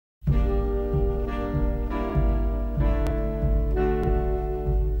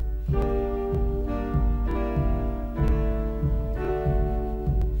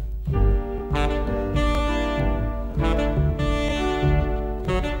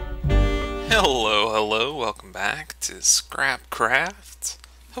Hello, hello, welcome back to ScrapCraft.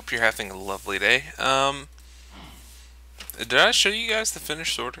 Hope you're having a lovely day. Did I show you guys the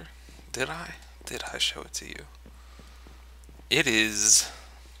finished sorter? Did I? Did I show it to you? It is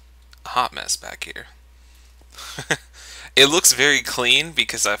a hot mess back here. It looks very clean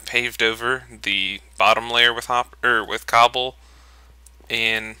because I've paved over the bottom layer with with cobble,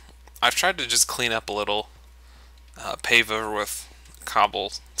 and I've tried to just clean up a little, pave over with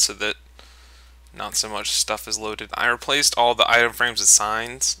cobble so that not so much stuff is loaded. I replaced all the item frames with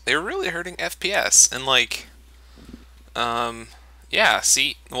signs. They were really hurting FPS, and yeah,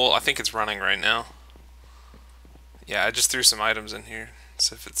 see, well, I think it's running right now. Yeah, I just threw some items in here,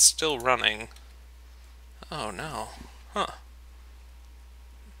 so if it's still running, oh no, huh.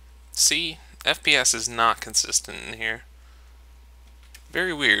 See, FPS is not consistent in here.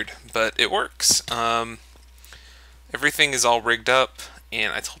 Very weird, but it works. Everything is all rigged up,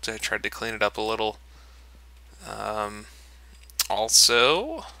 and I told you I tried to clean it up a little.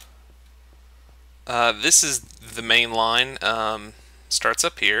 Also, this is the main line. Starts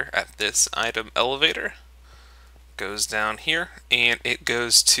up here at this item elevator, goes down here, and it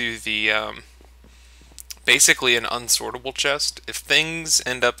goes to the basically an unsortable chest. If things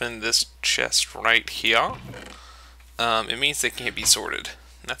end up in this chest right here, it means they can't be sorted.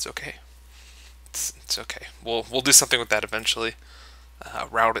 That's okay. It's okay. We'll do something with that eventually.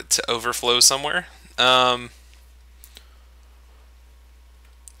 Route it to overflow somewhere.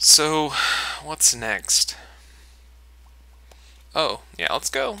 So, what's next? Oh, yeah,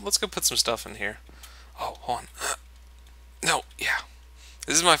 let's go put some stuff in here. Oh, hold on. No, yeah.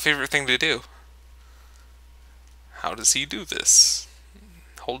 This is my favorite thing to do. How does he do this?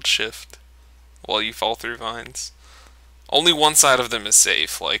 Hold shift while you fall through vines. Only one side of them is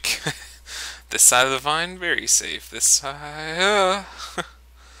safe, like this side of the vine, very safe. This side,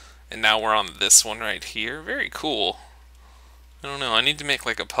 and now we're on this one right here. Very cool. I don't know, I need to make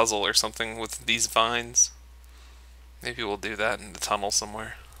like a puzzle or something with these vines. Maybe we'll do that in the tunnel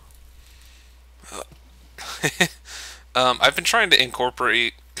somewhere. I've been trying to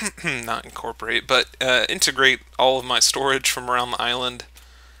incorporate, not incorporate, but integrate all of my storage from around the island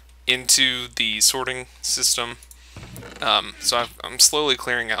into the sorting system. So I'm slowly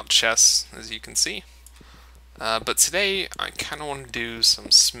clearing out chests, as you can see. But today, I kind of want to do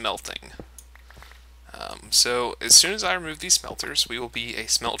some smelting. So as soon as I remove these smelters, we will be a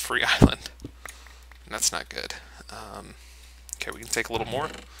smelt-free island. And that's not good. Okay, we can take a little more.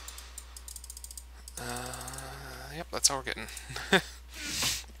 Yep, that's all we're getting.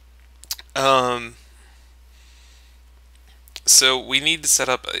 So we need to set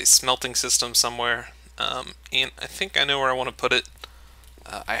up a smelting system somewhere. And I think I know where I want to put it.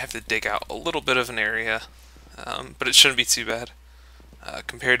 I have to dig out a little bit of an area, but it shouldn't be too bad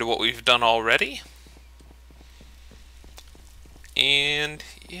compared to what we've done already. And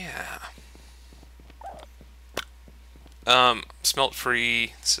yeah,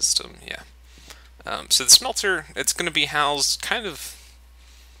 smelt-free system, yeah. So the smelter, it's going to be housed kind of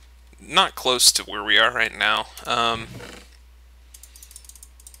not close to where we are right now.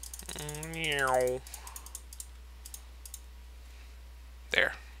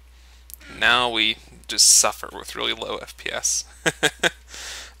 There. Now we just suffer with really low FPS.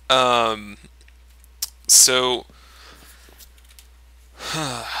 So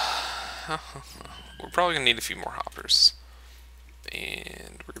we're probably gonna need a few more hoppers,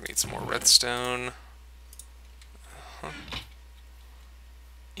 and we're gonna need some more redstone.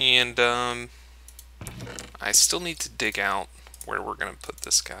 And I still need to dig out where we're gonna put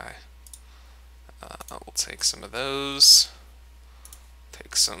this guy. We'll take some of those.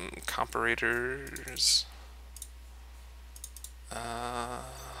 Take some comparators.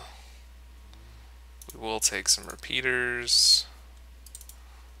 We will take some repeaters.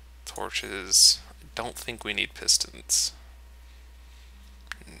 Torches. I don't think we need pistons.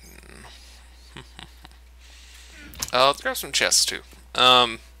 Let's grab some chests too.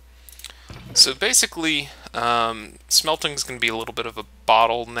 So basically, smelting's going to be a little bit of a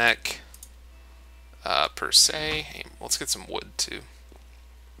bottleneck, per se. Hey, let's get some wood too.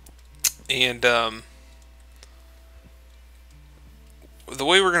 And the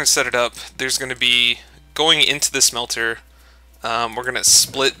way we're going to set it up, there's going to be going into the smelter. We're going to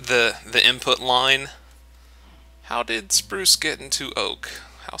split the input line. How did spruce get into oak?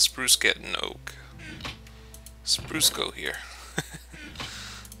 How spruce get in oak? Spruce go here.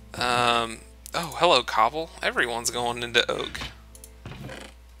 Oh, hello, cobble. Everyone's going into oak.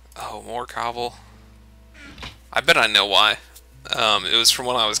 Oh, more cobble. I bet I know why. It was from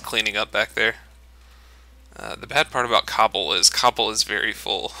when I was cleaning up back there. The bad part about cobble is very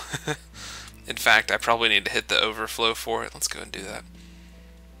full. In fact, I probably need to hit the overflow for it. Let's go and do that.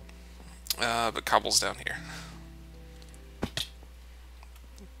 But cobble's down here.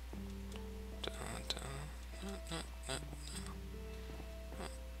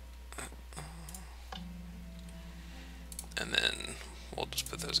 And then we'll just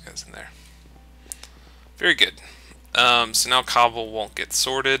put those guys in there. Very good. So now cobble won't get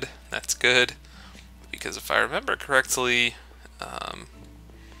sorted. That's good. Because if I remember correctly,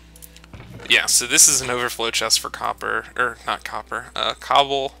 yeah, so this is an overflow chest for copper, or not copper,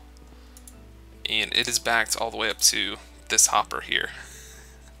 cobble. And it is backed all the way up to this hopper here.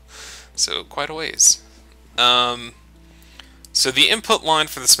 So quite a ways. So the input line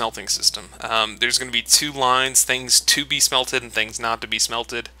for the smelting system, there's going to be two lines, things to be smelted and things not to be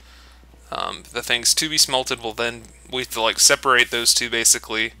smelted. The things to be smelted will then, we have to like separate those two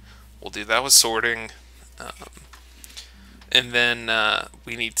basically. We'll do that with sorting. And then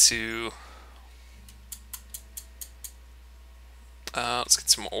we need to, let's get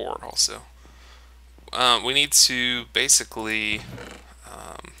some ore also. We need to basically,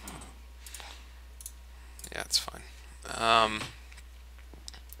 yeah, it's fine.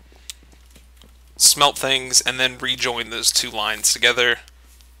 Smelt things and then rejoin those two lines together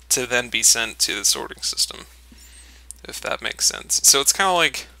to then be sent to the sorting system, if that makes sense. So it's kind of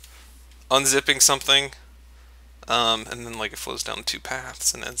like unzipping something, and then like it flows down two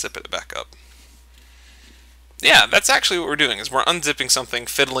paths and then zip it back up. Yeah, that's actually what we're doing, is we're unzipping something,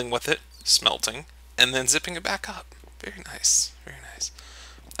 fiddling with it, smelting, and then zipping it back up. Very nice, very nice.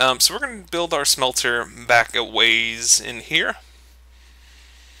 So we're going to build our smelter back a ways in here.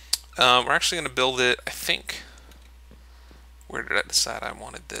 We're actually going to build it, I think, where did I decide I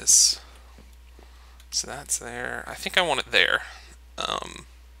wanted this? So that's there. I think I want it there.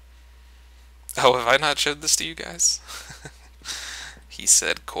 Oh, have I not showed this to you guys? He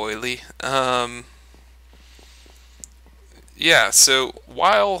said coyly. Yeah, so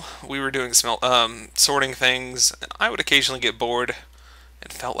while we were doing sorting things, I would occasionally get bored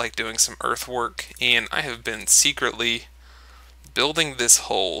and felt like doing some earthwork, and I have been secretly building this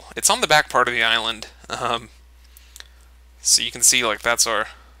hole. It's on the back part of the island, so you can see like that's our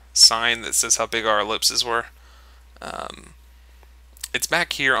sign that says how big our ellipses were. It's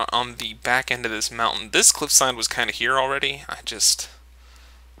back here on the back end of this mountain. This cliff sign was kind of here already. I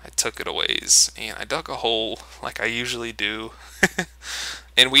took it a ways, and I dug a hole like I usually do.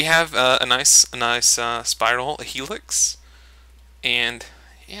 And we have a nice spiral, a helix. And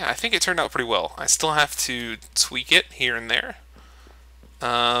yeah, I think it turned out pretty well. I still have to tweak it here and there.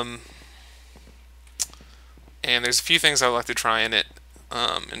 And there's a few things I'd like to try in it.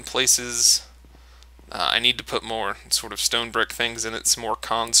 In places, I need to put more sort of stone brick things in it, some more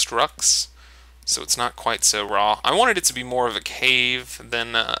constructs, so it's not quite so raw. I wanted it to be more of a cave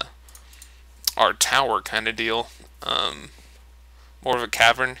than our tower kind of deal. More of a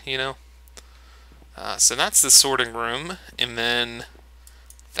cavern, you know? So that's the sorting room, and then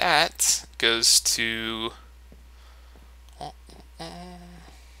that goes to...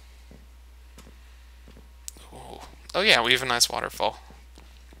 Oh yeah, we have a nice waterfall,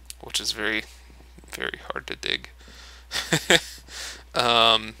 which is very, very hard to dig.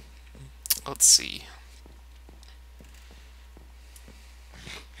 Let's see.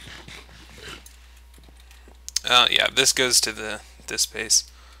 Yeah, this goes to this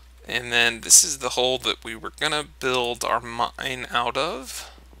base. And then this is the hole that we were gonna build our mine out of.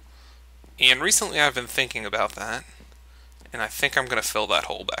 And recently I've been thinking about that, and I think I'm gonna fill that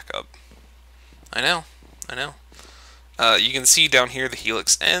hole back up. I know. You can see down here the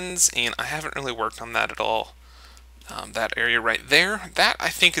helix ends, and I haven't really worked on that at all. That area right there, that I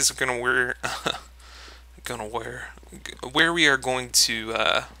think is where we are going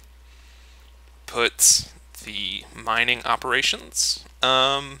to put the mining operations.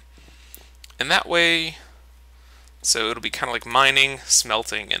 And that way, so it'll be kind of like mining,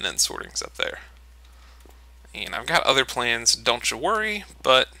 smelting, and then sorting's up there. And I've got other plans, don't you worry,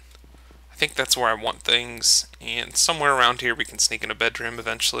 but I think that's where I want things. And somewhere around here we can sneak in a bedroom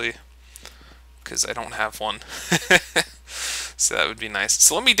eventually, because I don't have one. So that would be nice.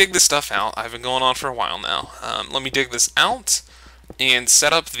 So let me dig this stuff out. I've been going on for a while now. Let me dig this out and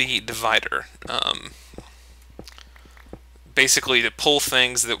set up the divider. Basically to pull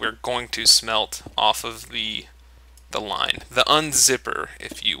things that we're going to smelt off of the line. The unzipper,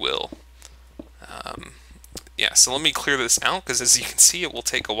 if you will. Yeah, so let me clear this out, because as you can see it will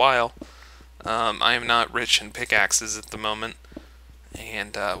take a while. I am not rich in pickaxes at the moment,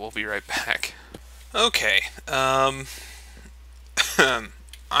 and we'll be right back. Okay, I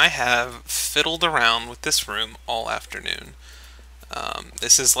have fiddled around with this room all afternoon.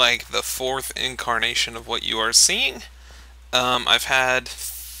 This is like the fourth incarnation of what you are seeing. I've had,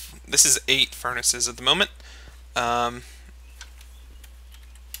 this is 8 furnaces at the moment. And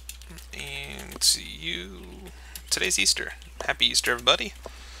today's Easter. Happy Easter, everybody.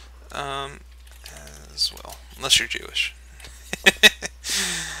 As well, unless you're Jewish.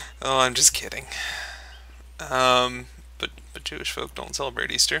 Oh, I'm just kidding. But Jewish folk don't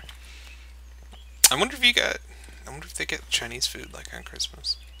celebrate Easter. I wonder if they get Chinese food like on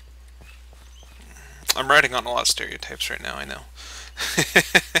Christmas. I'm writing on a lot of stereotypes right now, I know.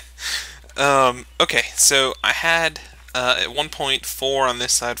 Okay, so I had at one point 4 on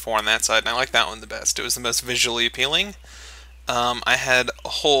this side, 4 on that side, and I like that one the best. It was the most visually appealing. I had a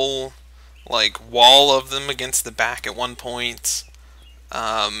whole like wall of them against the back at one point.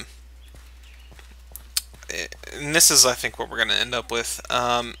 And this is, I think, what we're going to end up with.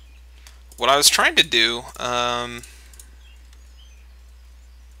 What I was trying to do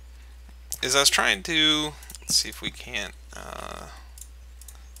is let's see if we can't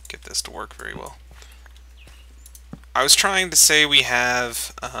get this to work very well. I was trying to say we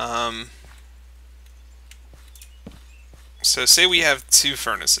have, so say we have 2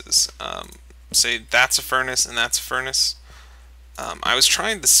 furnaces. Say that's a furnace and that's a furnace. I was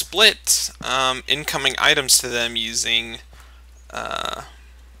trying to split incoming items to them using,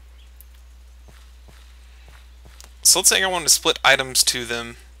 so let's say I wanted to split items to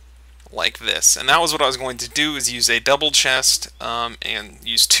them like this, and that was what I was going to do, is use a double chest and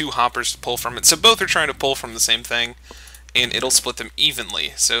use 2 hoppers to pull from it. So both are trying to pull from the same thing, and it'll split them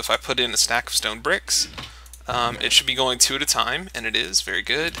evenly. So if I put in a stack of stone bricks, it should be going 2 at a time, and it is, very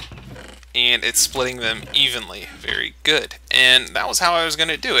good. And it's splitting them evenly, very good. And that was how I was going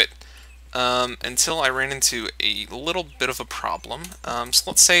to do it, until I ran into a little bit of a problem. So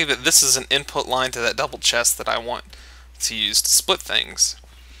let's say that this is an input line to that double chest that I want to use to split things.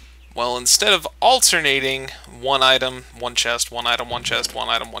 Well, instead of alternating one item, one chest, one item, one chest, one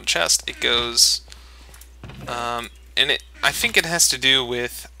item, one chest, it goes, and I think it has to do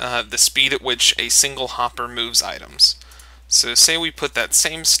with the speed at which a single hopper moves items. So say we put that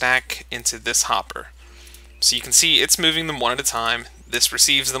same stack into this hopper. So you can see it's moving them one at a time. This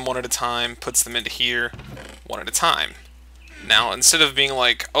receives them one at a time, puts them into here one at a time. Now, instead of being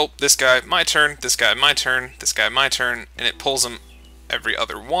like, oh, this guy, my turn, this guy, my turn, this guy, my turn, and it pulls them every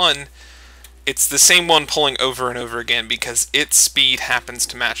other one, it's the same one pulling over and over again because its speed happens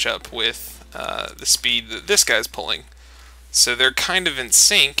to match up with the speed that this guy's pulling. So they're kind of in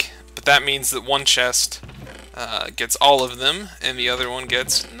sync, but that means that one chest gets all of them and the other one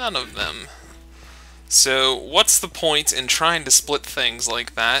gets none of them. So what's the point in trying to split things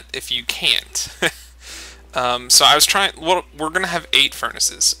like that if you can't? So I was trying, well, we're going to have 8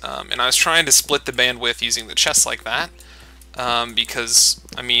 furnaces, and I was trying to split the bandwidth using the chests like that, because,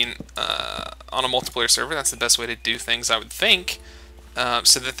 I mean, on a multiplayer server, that's the best way to do things, I would think,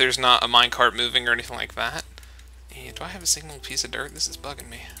 so that there's not a minecart moving or anything like that. And do I have a single piece of dirt? This is bugging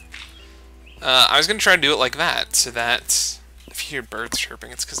me. I was going to try to do it like that, so that if you hear birds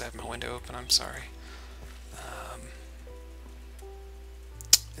chirping, it's because I have my window open, I'm sorry.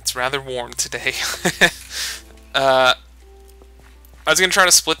 It's rather warm today. I was going to try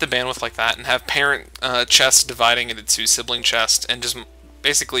to split the bandwidth like that and have parent chests dividing into 2 sibling chests and just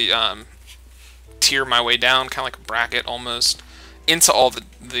basically tier my way down, kind of like a bracket almost, into all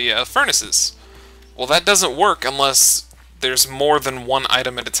the furnaces. Well, that doesn't work unless there's more than one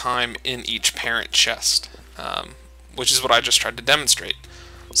item at a time in each parent chest, which is what I just tried to demonstrate.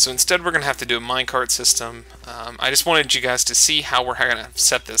 So instead we're going to have to do a minecart system. I just wanted you guys to see how we're going to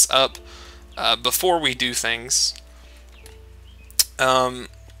set this up before we do things, so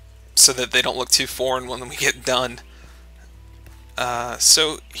that they don't look too foreign when we get done.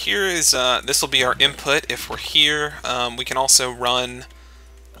 So here is, this will be our input if we're here. We can also run,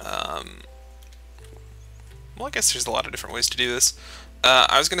 well, I guess there's a lot of different ways to do this.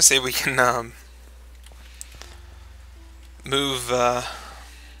 I was going to say we can move,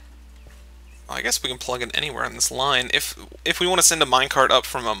 I guess we can plug it anywhere on this line. If we want to send a minecart up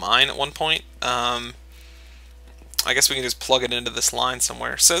from a mine at one point, I guess we can just plug it into this line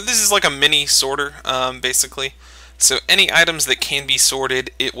somewhere. So this is like a mini sorter, basically. So any items that can be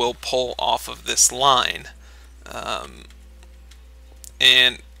sorted, it will pull off of this line.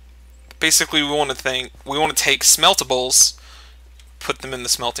 And basically we want to take smeltables, put them in the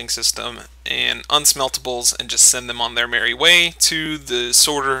smelting system, and unsmeltables, and just send them on their merry way to the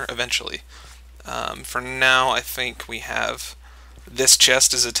sorter eventually. For now, I think we have this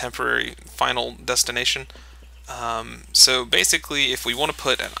chest as a temporary final destination. So basically, if we want to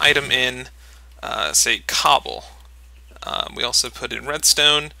put an item in, say cobble, We also put in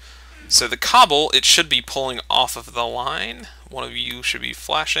redstone. So the cobble, it should be pulling off of the line. One of you should be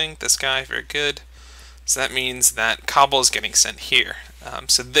flashing. This guy, very good. So that means that cobble is getting sent here.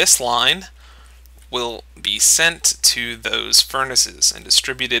 So this line will be sent to those furnaces and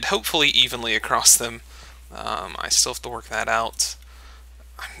distributed hopefully evenly across them. I still have to work that out.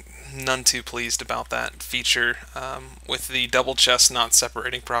 I'm none too pleased about that feature with the double chest not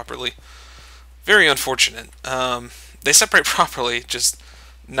separating properly. Very unfortunate. They separate properly, just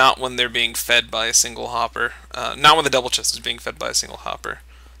not when they're being fed by a single hopper. Not when the double chest is being fed by a single hopper.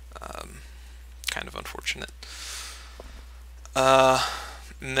 Kind of unfortunate.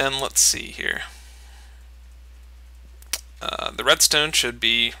 And then let's see here. The redstone should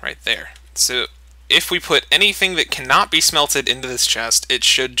be right there. So if we put anything that cannot be smelted into this chest, it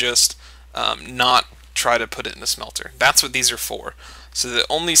should just not try to put it in the smelter. That's what these are for. So that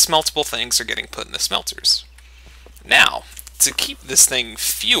only smeltable things are getting put in the smelters. Now, to keep this thing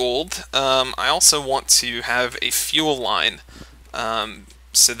fueled, I also want to have a fuel line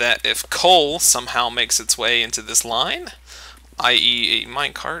so that if coal somehow makes its way into this line, i.e. a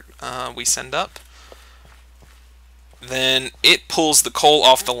minecart we send up, then it pulls the coal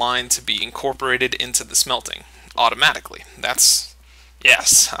off the line to be incorporated into the smelting automatically. That's,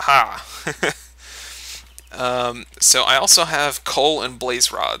 yes, haha. So I also have coal and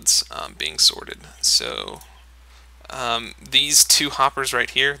blaze rods being sorted. So these two hoppers right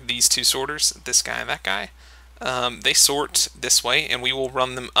here, these two sorters, this guy and that guy, they sort this way, and we will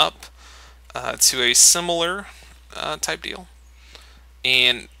run them up to a similar type deal.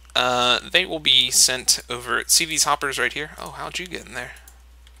 And they will be sent over. See these hoppers right here? Oh, how'd you get in there?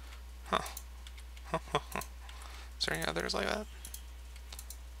 Huh. Is there any others like that?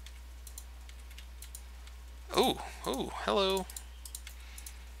 Oh, hello.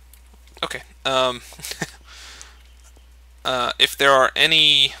 Okay. If there are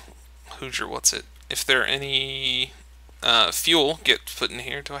any Hoosier, what's it? If there are any fuel get put in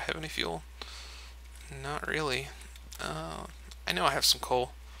here. Do I have any fuel? Not really. I know I have some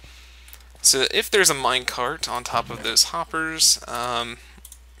coal. So if there's a minecart on top of those hoppers,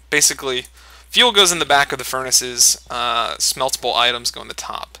 basically fuel goes in the back of the furnaces, smeltable items go in the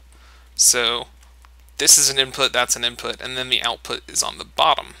top. So this is an input, that's an input, and then the output is on the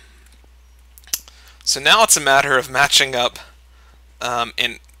bottom. So now it's a matter of matching up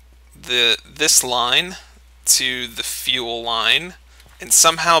in this line to the fuel line and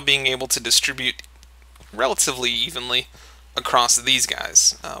somehow being able to distribute relatively evenly across these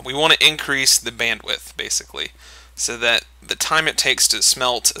guys. We want to increase the bandwidth, basically, so that the time it takes to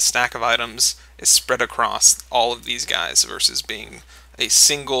smelt a stack of items is spread across all of these guys versus being a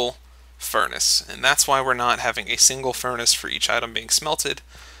single furnace. And that's why we're not having a single furnace for each item being smelted.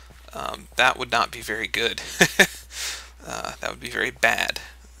 That would not be very good. That would be very bad.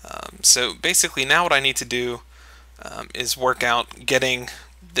 So basically now what I need to do is work out getting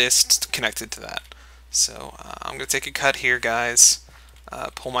this connected to that. So I'm going to take a cut here, guys,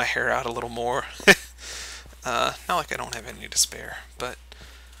 pull my hair out a little more. Not like I don't have any to spare, but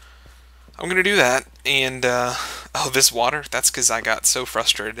I'm going to do that. And, oh, this water, that's because I got so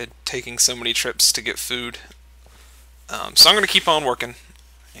frustrated taking so many trips to get food. So I'm going to keep on working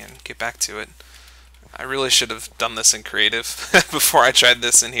and get back to it. I really should have done this in creative before I tried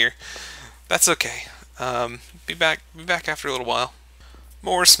this in here. That's okay. Be back after a little while.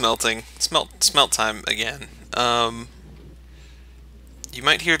 More smelting. Smelt time again. You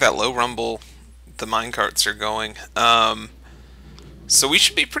might hear that low rumble. The minecarts are going. So we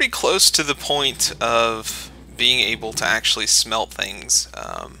should be pretty close to the point of being able to actually smelt things.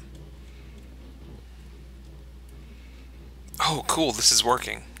 Oh, cool. This is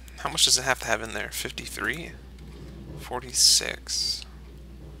working. How much does it have to have in there? 53? 46.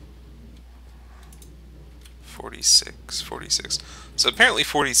 46. So apparently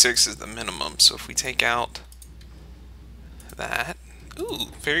 46 is the minimum. So if we take out that, ooh,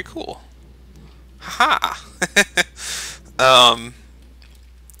 very cool. Haha.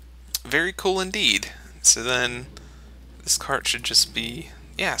 Very cool indeed. So then this cart should just be,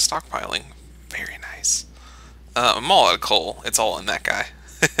 yeah, stockpiling. Very nice. I'm all out of coal. It's all in that guy.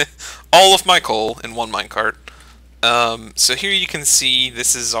 All of my coal in one minecart. So here you can see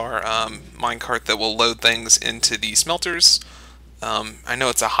this is our minecart that will load things into the smelters. I know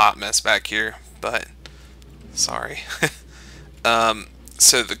it's a hot mess back here, but sorry.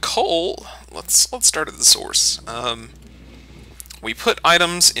 So the coal, let's start at the source. We put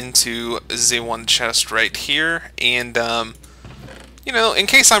items into the one chest right here, and you know, in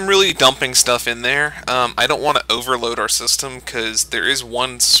case I'm really dumping stuff in there, I don't want to overload our system because there is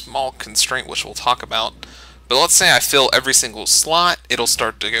one small constraint which we'll talk about. But let's say I fill every single slot, it'll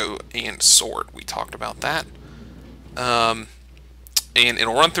start to go and sort. We talked about that. And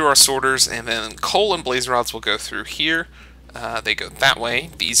it'll run through our sorters, and then coal and blaze rods will go through here. They go that way.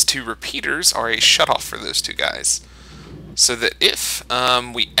 These two repeaters are a shutoff for those two guys. So that if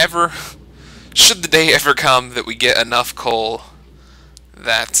we ever, should the day ever come that we get enough coal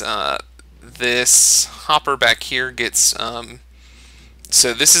that this hopper back here gets,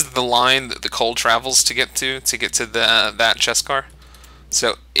 so this is the line that the coal travels to get to that chest car.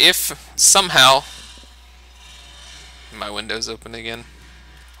 So if somehow, my window's open again.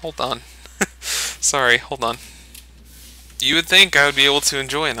 Hold on. Sorry, hold on. You would think I would be able to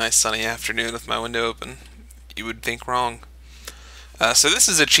enjoy a nice sunny afternoon with my window open. You would think wrong. So this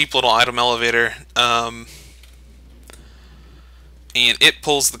is a cheap little item elevator, and it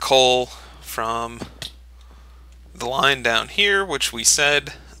pulls the coal from the line down here, which we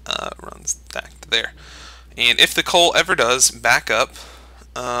said runs back to there. And if the coal ever does back up,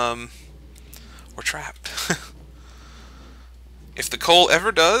 we're trapped. If the coal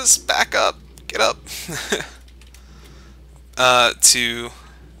ever does back up, get up, to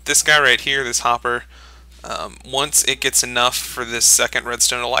this guy right here, this hopper, once it gets enough for this second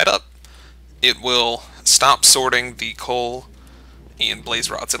redstone to light up, it will stop sorting the coal and blaze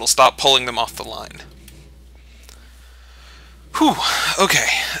rods. It'll stop pulling them off the line. Whew, okay.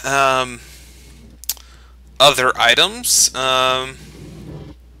 Other items.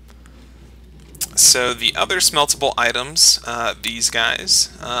 So the other smeltable items, these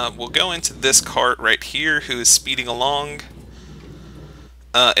guys, will go into this cart right here who is speeding along.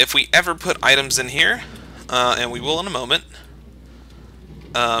 If we ever put items in here, and we will in a moment,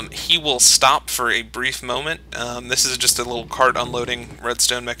 he will stop for a brief moment. This is just a little cart unloading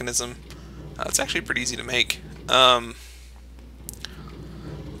redstone mechanism. It's actually pretty easy to make.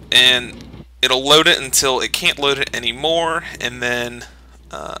 And it'll load it until it can't load it anymore, and then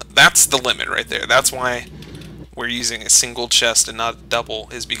that's the limit right there. That's why we're using a single chest and not a double,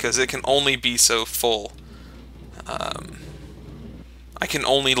 is because it can only be so full. I can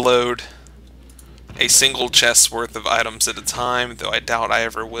only load a single chest's worth of items at a time, though I doubt I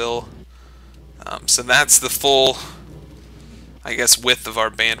ever will. So that's the full, I guess, width of our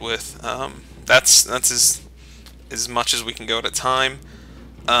bandwidth. That's as much as we can go at a time.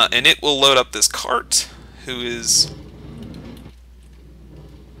 And it will load up this cart, who is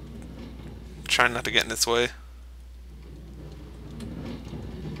trying not to get in its way.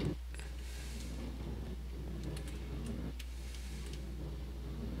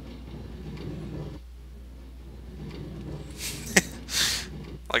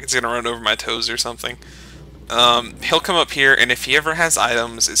 Like it's gonna run over my toes or something. He'll come up here, and if he ever has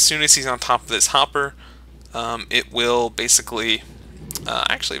items, as soon as he's on top of this hopper, it will basically... I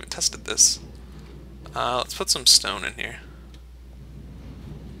actually haven't tested this. Let's put some stone in here.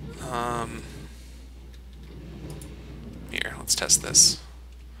 Here, let's test this.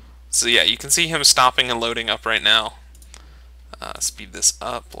 So yeah, you can see him stopping and loading up right now. Speed this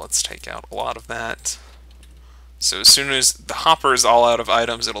up. Let's take out a lot of that. So as soon as the hopper is all out of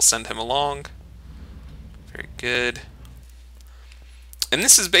items, it'll send him along. Very good. And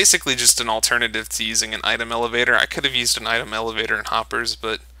this is basically just an alternative to using an item elevator. I could have used an item elevator in hoppers,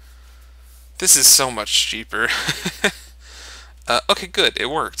 but this is so much cheaper. Okay, good. It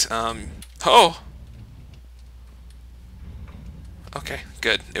worked. Oh! Okay,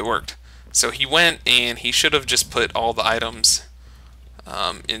 good. It worked. So he went, and he should have just put all the items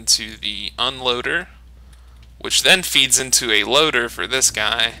into the unloader, which then feeds into a loader for this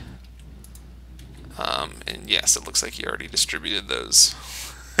guy. And yes, it looks like he already distributed those.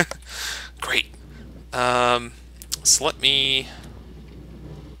 Great. So let me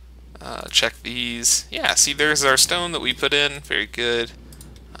check these. Yeah, see, there's our stone that we put in. Very good.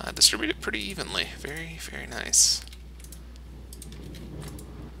 Distribute it pretty evenly. Very, very nice.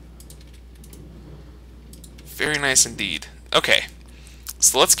 Very nice indeed. Okay,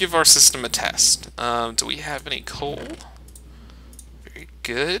 so let's give our system a test. Do we have any coal? Very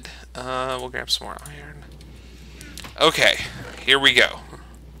good. We'll grab some more iron. Okay, here we go.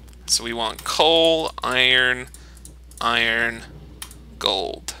 So we want coal, iron, iron,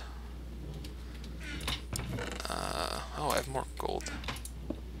 gold. Oh, I have more gold.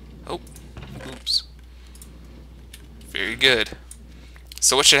 Oh, oops. Very good.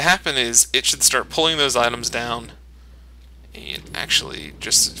 So what should happen is it should start pulling those items down. And actually,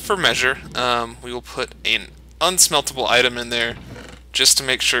 just for measure, we will put an unsmeltable item in there just to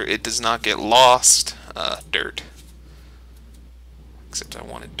make sure it does not get lost. Dirt. Except I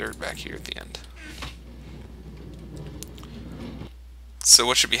wanted dirt back here at the end. So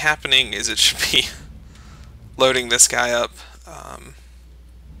what should be happening is it should be loading this guy up.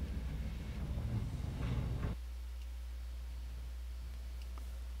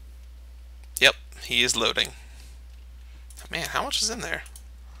 Yep, he is loading. Man, how much is in there?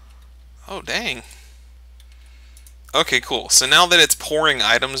 Oh, dang. Okay, cool. So now that it's pouring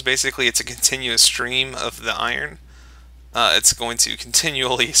items, basically it's a continuous stream of the iron. It's going to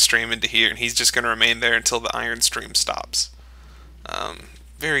continually stream into here, and he's just going to remain there until the iron stream stops.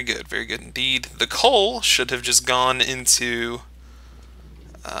 Very good indeed. The coal should have just gone into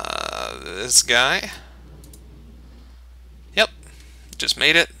this guy. Yep, just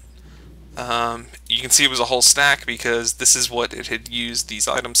made it. You can see it was a whole stack because this is what it had used these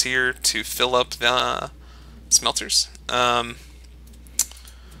items here to fill up the smelters. And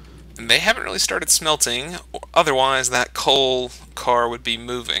they haven't really started smelting, otherwise that coal car would be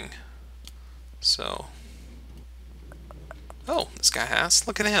moving. So, oh, this guy has.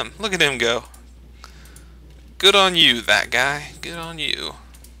 Look at him. Look at him go. Good on you, that guy. Good on you.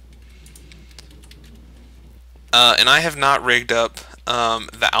 And I have not rigged up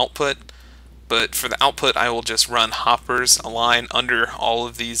the output, but for the output I will just run hoppers a line under all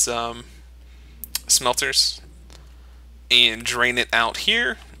of these smelters and drain it out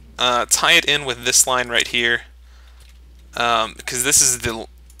here. Tie it in with this line right here, because this is the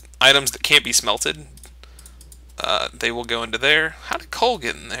items that can't be smelted. They will go into there. How did coal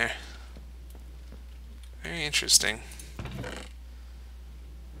get in there? Very interesting.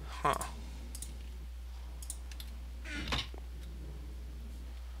 Huh.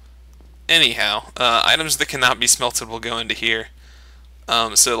 Anyhow, items that cannot be smelted will go into here.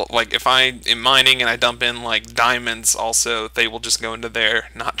 So, like, if I am mining and I dump in, like, diamonds also, they will just go into there,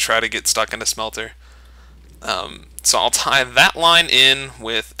 not try to get stuck in a smelter. So I'll tie that line in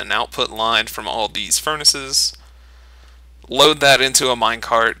with an output line from all these furnaces, load that into a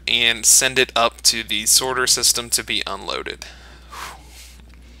minecart, and send it up to the sorter system to be unloaded.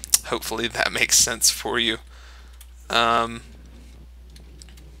 Hopefully that makes sense for you.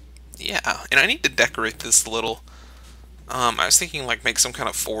 Yeah, and I need to decorate this little... I was thinking, like, make some kind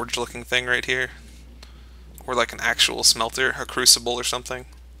of forge-looking thing right here. Or, like, an actual smelter, a crucible or something.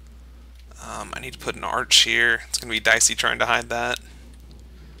 I need to put an arch here. It's going to be dicey trying to hide that.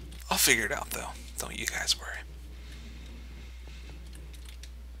 I'll figure it out, though. Don't you guys worry.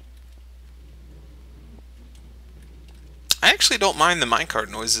 I actually don't mind the minecart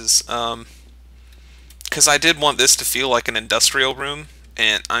noises, because I did want this to feel like an industrial room,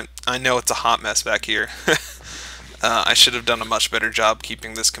 and I know it's a hot mess back here. I should have done a much better job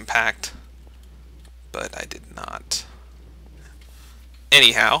keeping this compact, but I did not.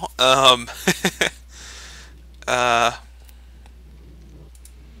 Anyhow,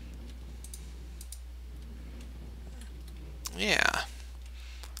 yeah.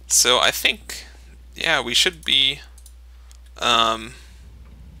 So I think, yeah, we should be,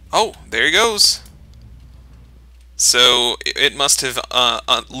 oh, there he goes. So it must have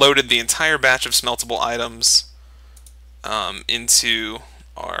loaded the entire batch of smeltable items into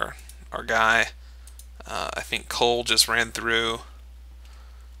our guy. I think coal just ran through.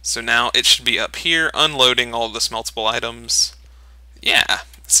 So now it should be up here unloading all the smeltable items. Yeah,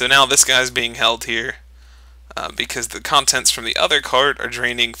 so now this guy's being held here because the contents from the other cart are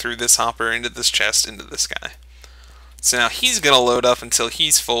draining through this hopper into this chest into this guy. So now he's going to load up until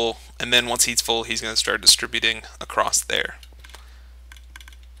he's full, and then once he's full he's going to start distributing across there.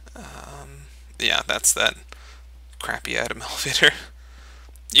 Yeah, that's that crappy item elevator.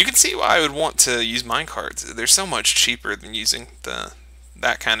 You can see why I would want to use minecarts. They're so much cheaper than using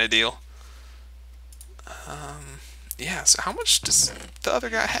that kind of deal. Yeah, so how much does the other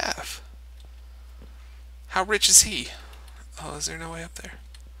guy have? How rich is he? Oh, is there no way up there?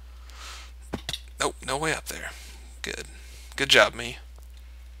 Nope, no way up there. Good. Good job, me.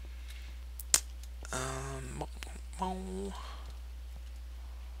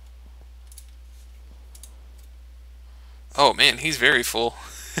 Oh man, he's very full.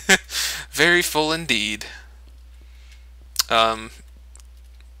 Very full indeed.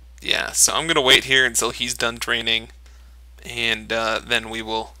 Yeah, so I'm gonna wait here until he's done draining, and then we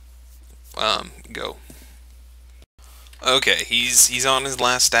will go. Okay, he's on his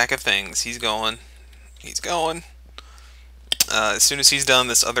last stack of things. He's going. He's going. As soon as he's done,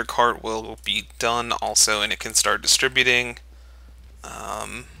 this other cart will be done also, and it can start distributing.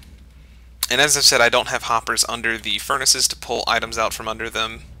 And as I've said, I don't have hoppers under the furnaces to pull items out from under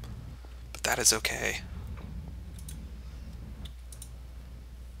them, but that is okay.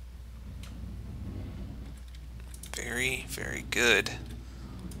 Very, very good.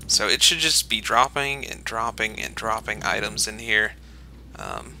 So it should just be dropping and dropping and dropping items in here.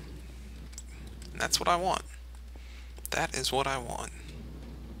 And that's what I want. That is what I want.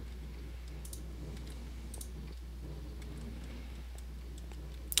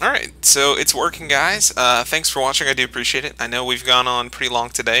 Alright, so it's working, guys. Thanks for watching. I do appreciate it. I know we've gone on pretty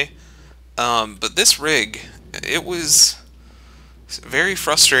long today. But this rig, it was very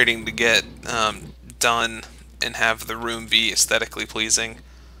frustrating to get done and have the room be aesthetically pleasing.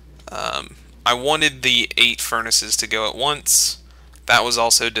 I wanted the 8 furnaces to go at once. That was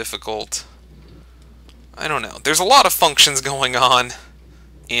also difficult. I don't know. There's a lot of functions going on,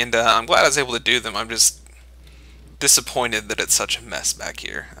 and I'm glad I was able to do them. I'm just disappointed that it's such a mess back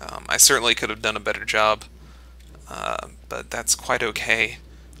here. I certainly could have done a better job, but that's quite okay.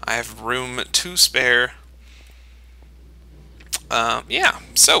 I have room to spare. Yeah,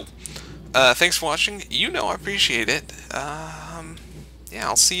 so, thanks for watching. You know I appreciate it. Yeah,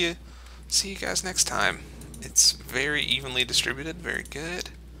 I'll see you guys next time. It's very evenly distributed, very good.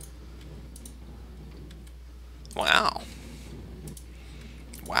 Wow.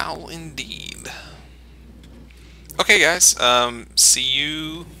 Wow, indeed. Okay, guys, see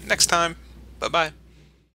you next time. Bye-bye.